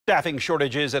Staffing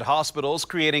shortages at hospitals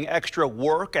creating extra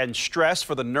work and stress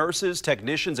for the nurses,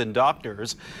 technicians, and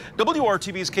doctors.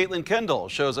 WRTV's Kaitlyn Kendall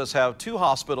shows us how 2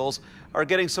 hospitals are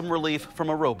getting some relief from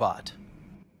a robot.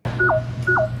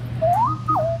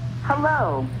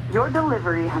 Hello, your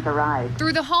delivery has arrived.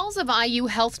 Through the halls of IU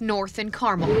Health North in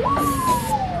Carmel.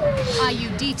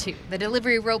 IUD2, the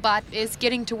delivery robot, is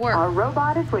getting to work. Our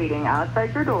robot is waiting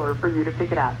outside your door for you to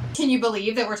pick it up. Can you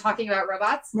believe that we're talking about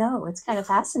robots? No, it's kind of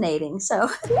fascinating, so.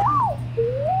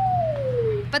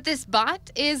 But this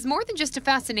bot is more than just a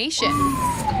fascination.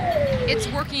 It's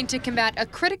working to combat a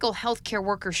critical healthcare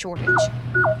worker shortage.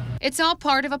 It's all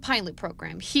part of a pilot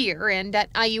program here and at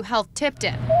IU Health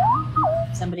Tipton.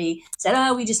 Somebody said,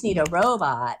 oh, we just need a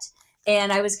robot.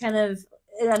 And I was kind of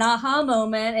an aha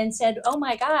moment and said, oh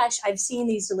my gosh, I've seen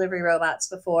these delivery robots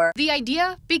before. The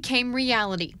idea became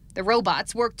reality. The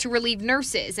robots work to relieve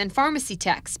nurses and pharmacy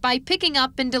techs by picking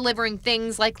up and delivering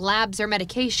things like labs or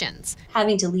medications.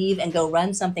 Having to leave and go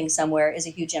run something somewhere is a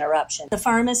huge interruption. The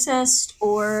pharmacist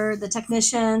or the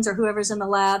technicians or whoever's in the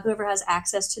lab, whoever has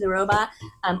access to the robot,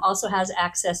 also has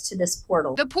access to this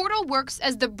portal. The portal works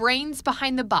as the brains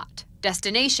behind the bot.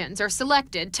 Destinations are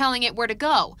selected, telling it where to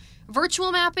go.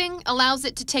 Virtual mapping allows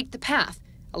it to take the path,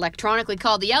 electronically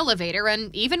call the elevator,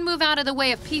 and even move out of the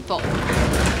way of people.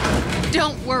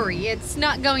 Don't worry, it's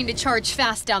not going to charge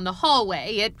fast down the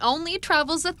hallway. It only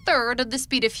travels 1/3 of the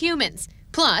speed of humans.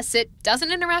 Plus, it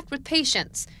doesn't interact with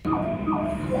patients.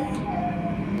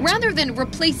 Rather than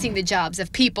replacing the jobs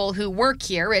of people who work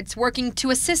here, it's working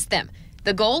to assist them.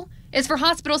 The goal is for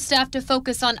hospital staff to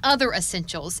focus on other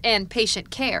essentials and patient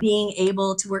care. Being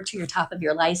able to work to your top of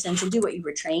your license and do what you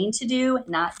were trained to do,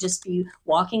 not just be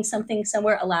walking something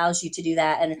somewhere, allows you to do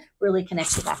that and really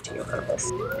connects you back to your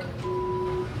purpose.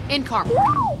 In Carmel,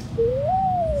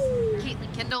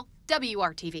 Kaitlyn Kendall,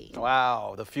 WRTV.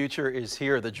 Wow, the future is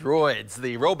here. The droids,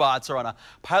 the robots are on a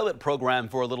pilot program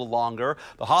for a little longer.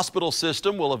 The hospital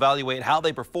system will evaluate how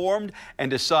they performed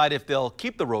and decide if they'll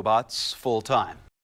keep the robots full time.